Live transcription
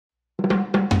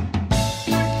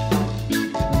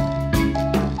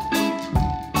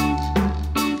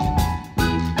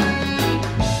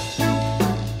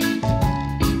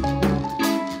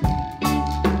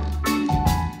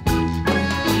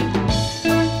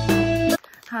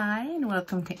Hi, and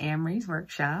welcome to Anne-Marie's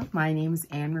Workshop. My name is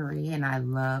Anne-Marie, and I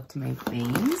love to make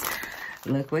things.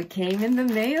 Look what came in the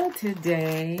mail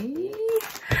today.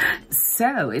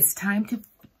 So, it's time to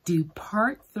do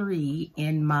part 3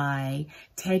 in my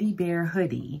Teddy Bear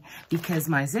Hoodie because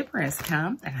my zipper has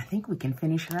come, and I think we can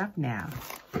finish her up now.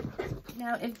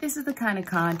 Now, if this is the kind of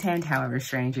content, however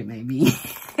strange it may be,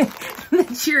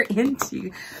 that you're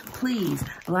into, please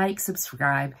like,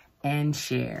 subscribe, and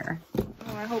share.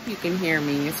 Oh, I hope you can hear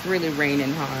me. It's really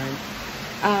raining hard.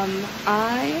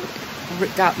 I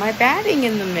got my batting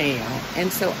in the mail,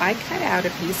 and so I cut out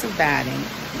a piece of batting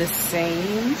the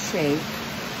same shape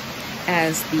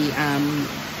as the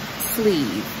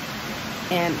sleeve,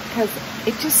 and because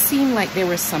it just seemed like there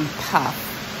was some puff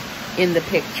in the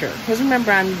picture. Because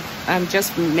remember, I'm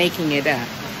just making it up,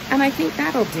 and I think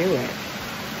that'll do it.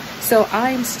 So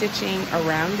I'm stitching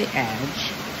around the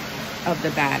edge of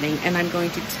the batting, and I'm going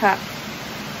to tuck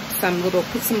put some little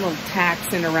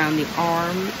tacks in around the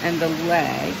arm and the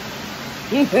leg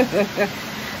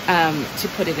to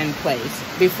put it in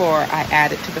place before I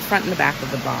add it to the front and the back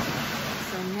of the bomber.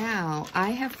 So now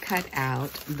I have cut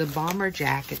out the bomber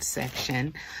jacket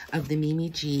section of the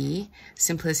Mimi G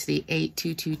Simplicity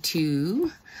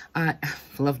 8222. I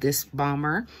love this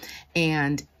bomber,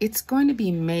 and it's going to be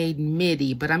made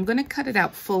midi, but I'm going to cut it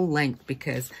out full length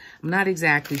because I'm not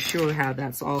exactly sure how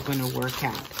that's all going to work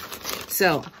out.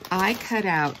 So I cut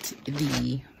out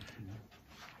the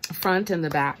front and the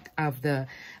back of the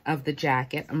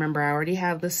jacket. Remember, I already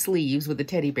have the sleeves with the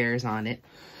teddy bears on it,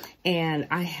 and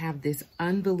I have this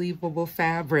unbelievable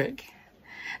fabric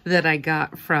that I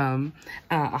got from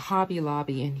a Hobby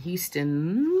Lobby in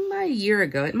Houston a year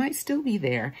ago. It might still be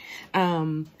there.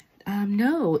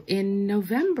 No, in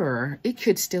November, it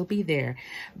could still be there.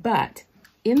 But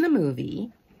in the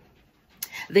movie,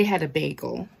 they had a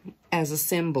bagel as a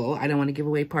symbol. I don't want to give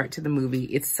away part to the movie.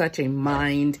 It's such a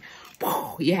mind,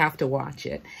 whoa, you have to watch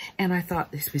it. And I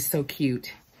thought this was so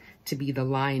cute to be the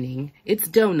lining. It's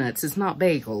donuts, it's not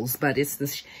bagels, but it's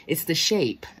the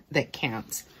shape that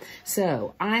counts.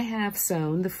 So I have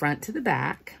sewn the front to the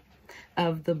back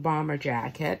of the bomber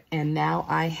jacket, and now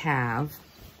I have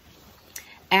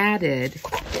added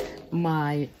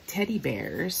my teddy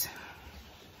bears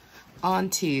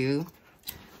onto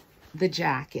the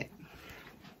jacket.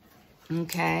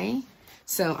 Okay,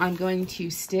 so I'm going to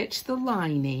stitch the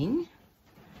lining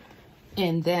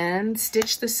and then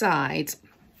stitch the sides.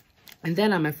 And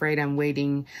then I'm afraid I'm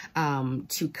waiting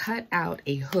to cut out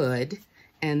a hood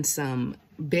and some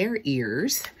bear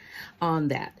ears on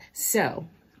that. So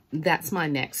that's my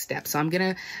next step. So I'm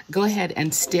gonna go ahead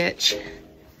and stitch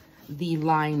the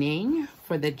lining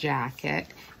for the jacket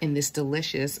in this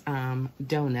delicious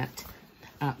donut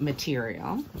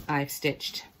material. I've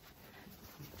stitched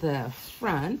the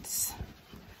fronts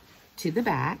to the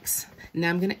backs. Now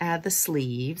I'm gonna add the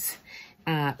sleeves.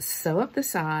 Sew up the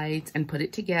sides and put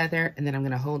it together, and then I'm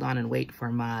going to hold on and wait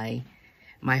for my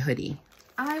hoodie.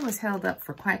 I was held up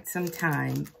for quite some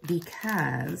time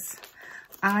because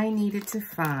I needed to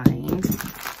find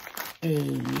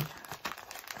a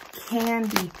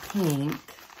candy pink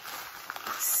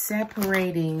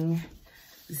separating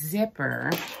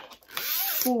zipper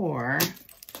for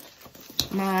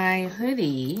my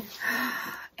hoodie,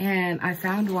 and I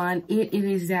found one. It is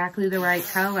exactly the right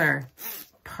color.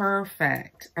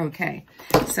 Perfect. Okay,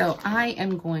 so I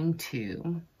am going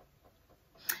to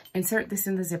insert this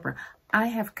in the zipper. I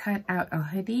have cut out a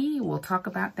hoodie. We'll talk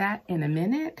about that in a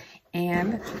minute.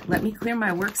 And let me clear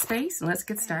my workspace and let's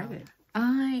get started.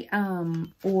 I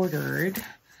ordered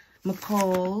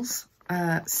McCall's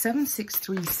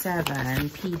 7637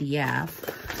 PDF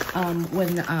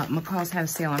when McCall's had a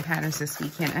sale on patterns this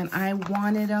weekend, and I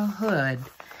wanted a hood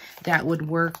that would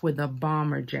work with a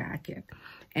bomber jacket.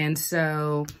 And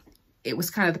so it was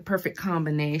kind of the perfect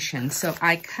combination. So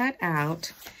I cut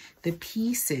out the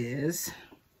pieces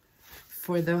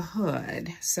for the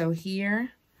hood. So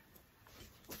here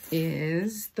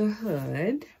is the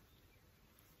hood,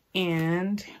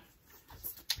 and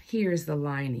here's the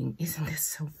lining. Isn't this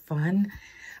so fun?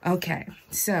 Okay,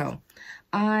 so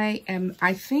I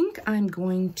think I'm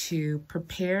going to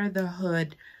prepare the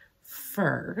hood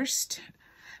first.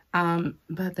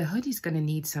 But the hoodie's gonna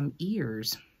need some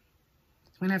ears.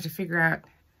 I'm gonna have to figure out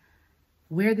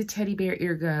where the teddy bear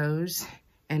ear goes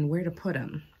and where to put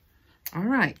them. All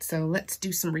right, so let's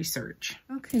do some research.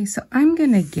 Okay, so I'm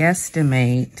gonna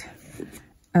guesstimate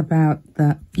about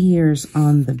the ears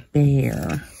on the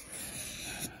bear.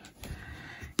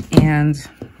 And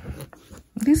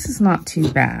this is not too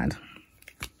bad,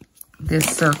 this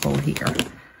circle here,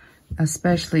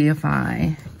 especially if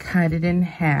I cut it in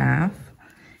half,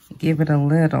 give it a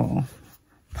little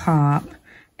pop,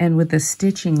 and with the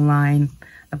stitching line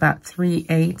about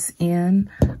 3/8 in,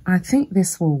 I think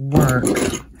this will work.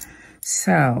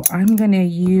 So I'm going to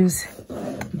use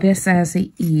this as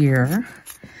an ear.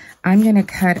 I'm going to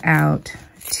cut out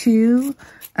 2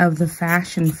 of the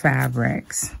fashion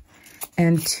fabrics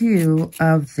and 2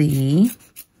 of the,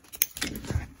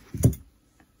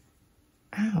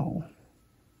 ow.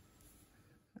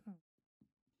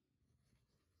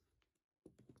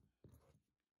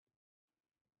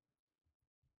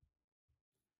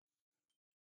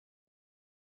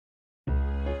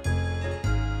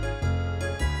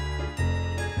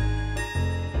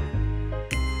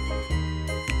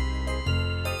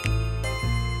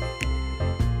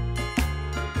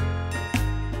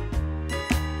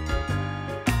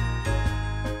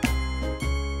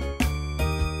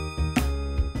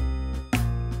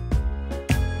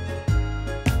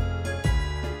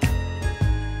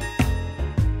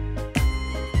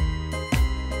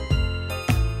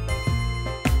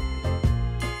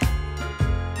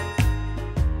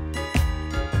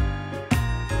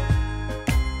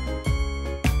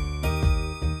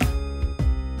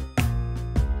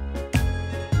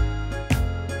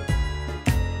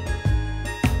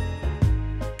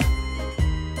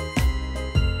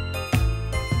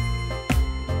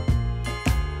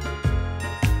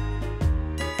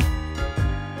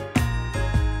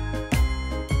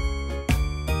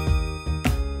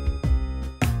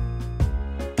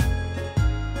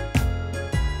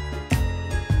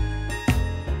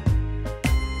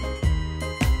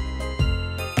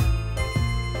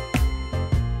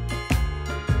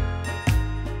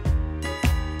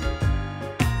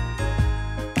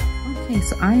 Okay,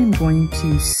 so I am going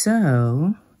to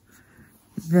sew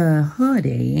the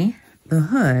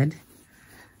hood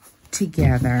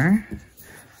together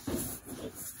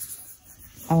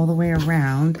all the way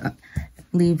around,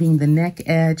 leaving the neck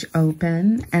edge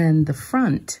open and the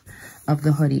front of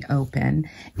the hoodie open.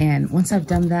 And once I've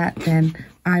done that, then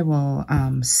I will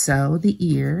sew the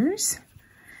ears,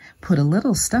 put a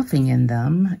little stuffing in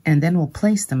them, and then we'll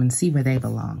place them and see where they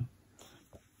belong.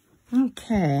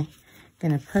 Okay.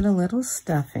 Gonna put a little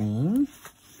stuffing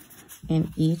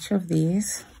in each of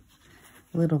these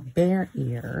little bear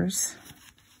ears.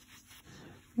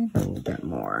 Maybe a little bit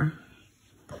more.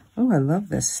 Oh, I love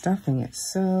this stuffing.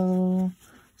 It's so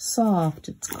soft.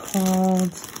 It's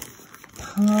called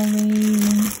Polyfill,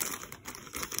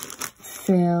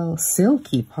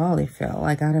 Silky Polyfill.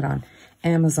 I got it on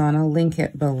Amazon. I'll link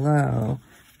it below.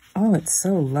 Oh, it's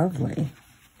so lovely.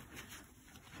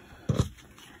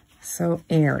 So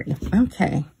airy.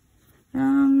 Okay.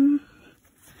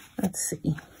 Let's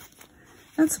see.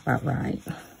 That's about right.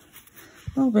 A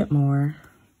little bit more.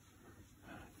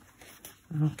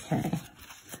 Okay.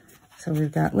 So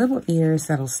we've got little ears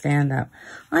that'll stand up.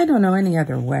 I don't know any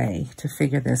other way to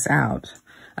figure this out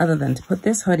other than to put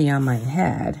this hoodie on my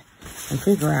head and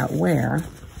figure out where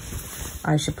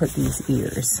I should put these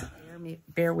ears.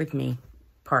 Bear with me.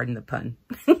 Pardon the pun.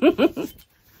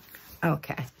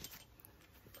 Okay.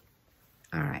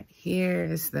 All right,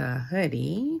 here's the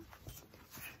hoodie.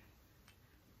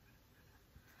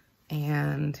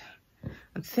 And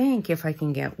I think if I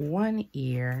can get one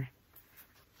ear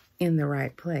in the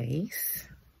right place,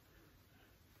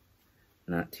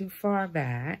 not too far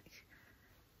back,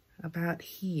 about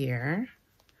here.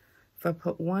 If I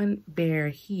put one bear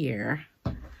here,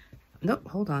 nope,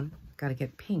 hold on, gotta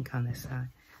get pink on this side.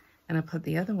 And I put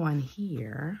the other one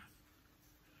here.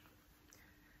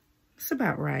 It's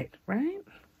about right, right?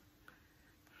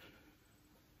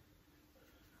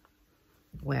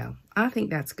 Well, I think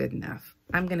that's good enough.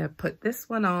 I'm gonna put this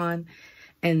one on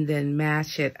and then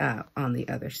match it up on the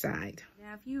other side.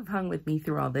 Now, if you've hung with me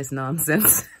through all this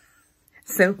nonsense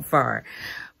so far,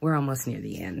 we're almost near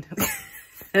the end.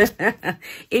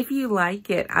 If you like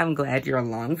it, I'm glad you're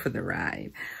along for the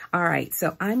ride. All right,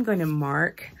 so I'm going to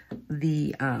mark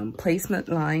the placement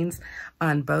lines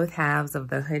on both halves of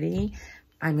the hoodie.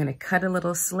 I'm going to cut a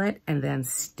little slit and then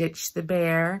stitch the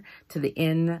bear to the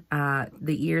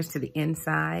the ears to the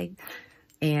inside,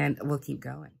 and we'll keep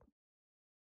going.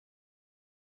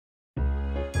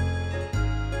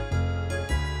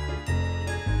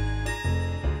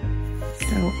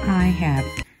 So I have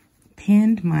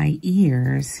pinned my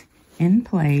ears in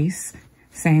place,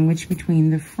 sandwiched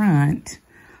between the front.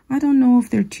 I don't know if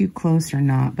they're too close or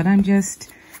not, but I'm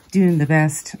just doing the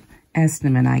best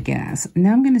estimate, I guess.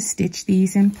 Now I'm going to stitch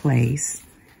these in place.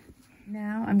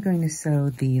 Now I'm going to sew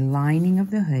the lining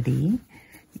of the hoodie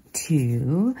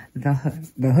to the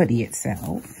hoodie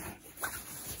itself,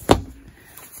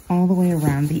 all the way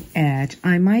around the edge.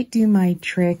 I might do my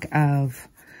trick of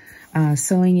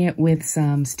sewing it with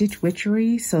some stitch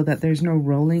witchery so that there's no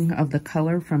rolling of the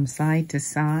color from side to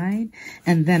side.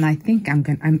 And then I think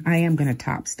I am gonna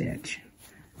top stitch.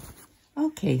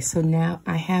 Okay, so now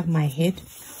I have my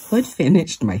hood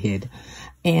finished,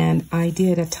 and I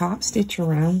did a top stitch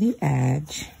around the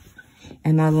edge,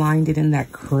 and I lined it in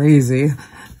that crazy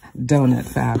donut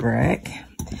fabric.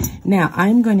 Now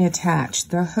I'm going to attach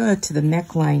the hood to the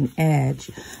neckline edge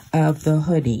of the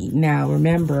hoodie. Now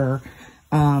remember,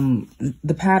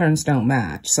 the patterns don't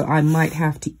match, so I might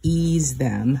have to ease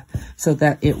them so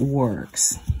that it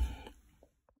works.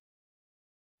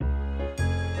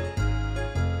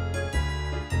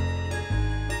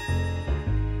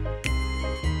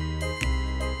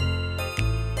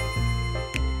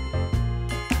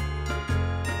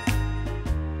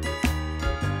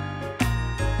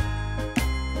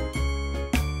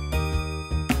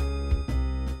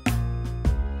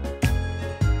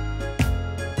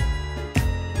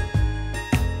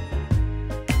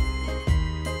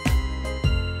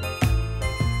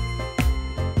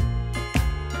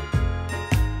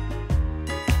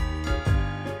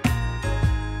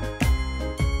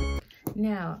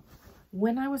 Now,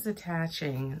 when I was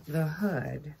attaching the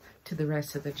hood to the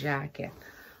rest of the jacket,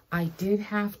 I did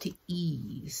have to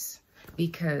ease,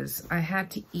 because I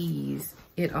had to ease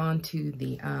it onto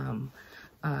the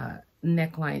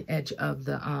neckline edge of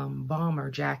the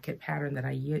bomber jacket pattern that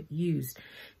I used,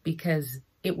 because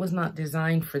it was not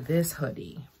designed for this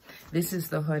hoodie. This is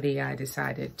the hoodie I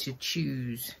decided to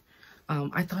choose.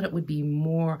 I thought it would be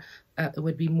more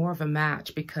of a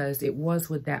match, because it was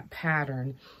with that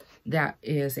pattern that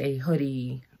is a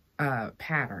hoodie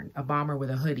pattern, a bomber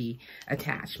with a hoodie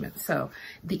attachment. So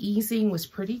the easing was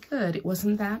pretty good. It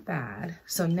wasn't that bad.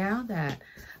 So now that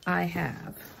I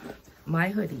have my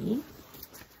hood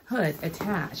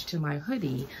attached to my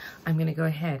hoodie, I'm gonna go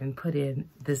ahead and put in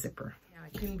the zipper. Now, I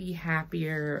couldn't be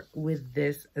happier with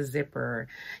this zipper.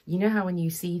 You know how when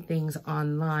you see things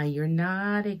online, you're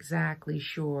not exactly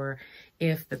sure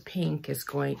if the pink is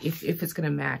if it's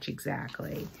gonna match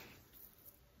exactly.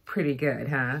 Pretty good,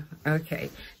 huh? Okay,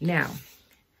 now,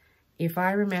 if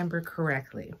I remember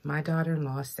correctly, my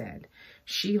daughter-in-law said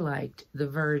she liked the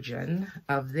version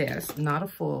of this, not a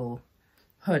full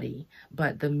hoodie,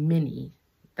 but the mini.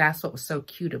 That's what was so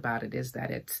cute about it, is that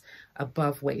it's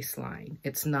above waistline.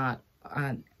 It's not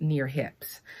near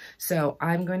hips. So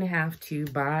I'm going to have to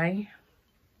buy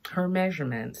her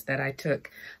measurements that I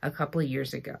took a couple of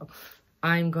years ago.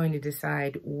 I'm going to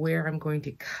decide where I'm going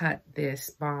to cut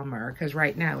this bomber, because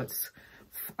right now it's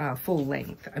full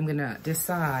length. I'm going to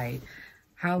decide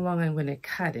how long I'm going to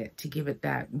cut it to give it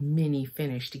that mini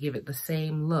finish, to give it the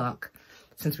same look,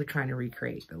 since we're trying to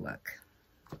recreate the look.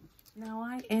 Now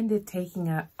I ended taking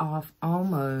it off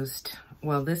almost,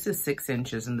 well, this is 6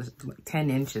 inches and this is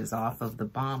 10 inches off of the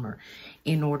bomber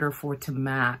in order for it to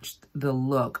match the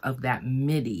look of that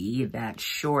midi, that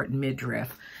short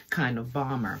midriff kind of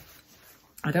bomber.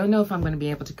 I don't know if I'm going to be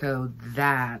able to go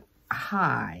that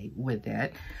high with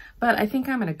it, but I think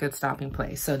I'm in a good stopping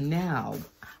place. So now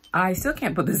I still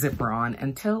can't put the zipper on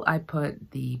until I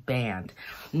put the band.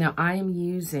 Now I am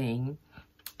using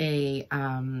a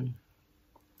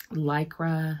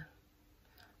lycra,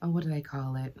 oh, what do they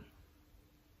call it?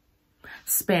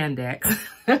 Spandex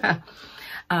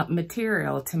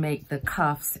material to make the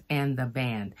cuffs and the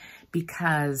band,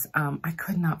 because I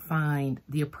could not find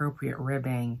the appropriate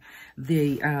ribbing.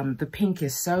 The pink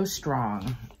is so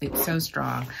strong. It's so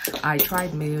strong. I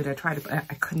tried mood. I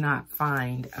could not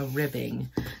find a ribbing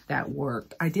that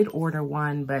worked. I did order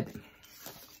one, but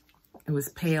it was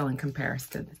pale in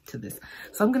comparison to this.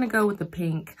 So I'm going to go with the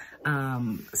pink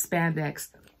spandex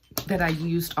that I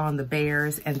used on the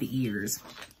bears and the ears.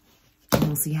 And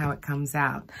we'll see how it comes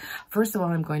out. First of all,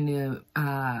 I'm going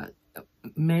to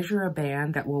measure a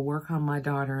band that will work on my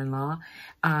daughter-in-law.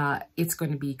 It's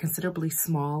going to be considerably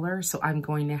smaller, so I'm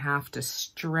going to have to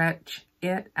stretch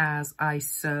it as I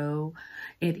sew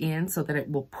it in so that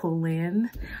it will pull in.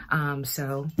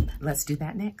 So let's do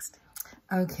that next.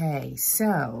 Okay,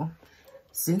 so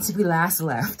since we last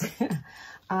left,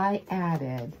 I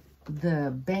added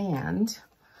the band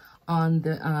on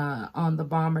the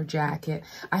bomber jacket.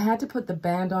 I had to put the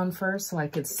band on first so I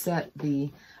could set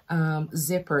the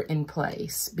zipper in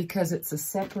place, because it's a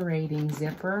separating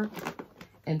zipper,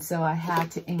 and so I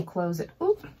had to enclose it.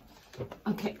 Oop.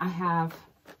 Okay, I have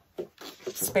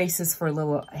spaces for a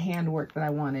little handwork that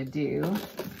I want to do,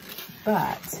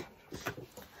 but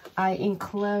I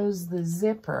enclosed the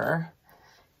zipper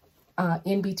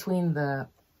in between the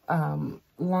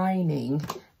lining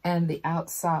and the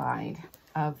outside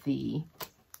of the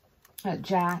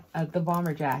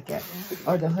bomber jacket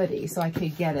or the hoodie, so I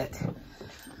could get it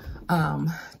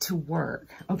to work.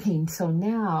 Okay, so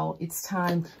now it's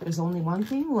time. There's only one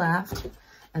thing left,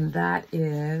 and that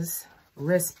is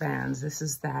wristbands. This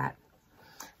is that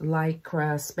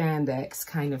lycra spandex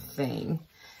kind of thing.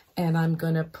 And I'm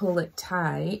going to pull it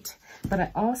tight, but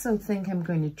I also think I'm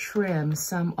going to trim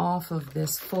some off of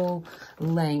this full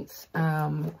length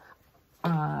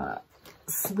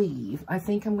sleeve. I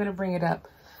think I'm going to bring it up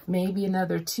maybe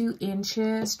another 2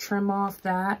 inches, trim off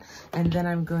that, and then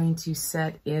I'm going to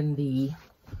set in the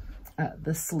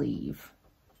sleeve.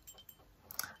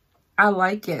 I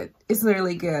like it. It's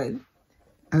really good.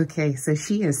 Okay, so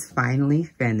she is finally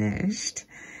finished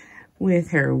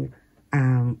with her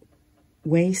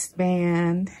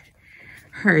waistband,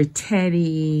 her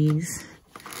teddies,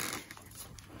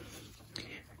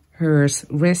 her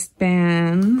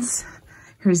wristbands,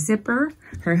 her zipper,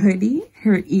 her hoodie,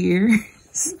 her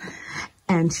ears,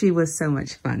 and she was so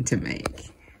much fun to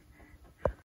make.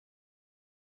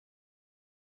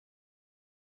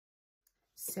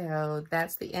 So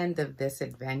that's the end of this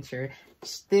adventure.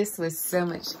 This was so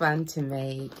much fun to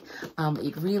make.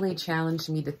 It really challenged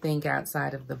me to think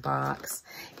outside of the box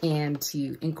and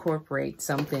to incorporate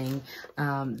something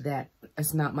that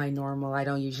is not my normal. I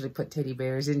don't usually put teddy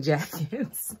bears in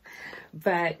jackets,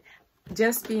 but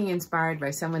just being inspired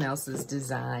by someone else's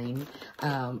design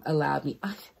allowed me,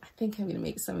 I think I'm gonna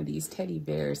make some of these teddy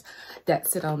bears that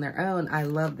sit on their own. I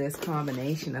love this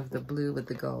combination of the blue with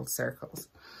the gold circles.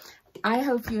 I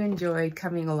hope you enjoyed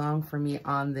coming along for me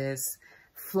on this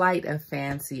flight of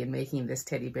fancy and making this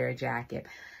teddy bear jacket.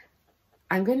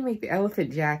 I'm going to make the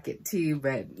elephant jacket too,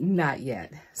 but not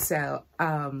yet. So,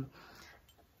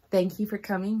 thank you for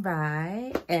coming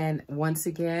by. And once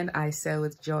again, I sew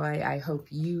with joy. I hope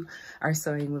you are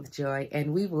sewing with joy,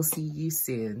 and we will see you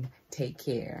soon. Take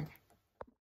care.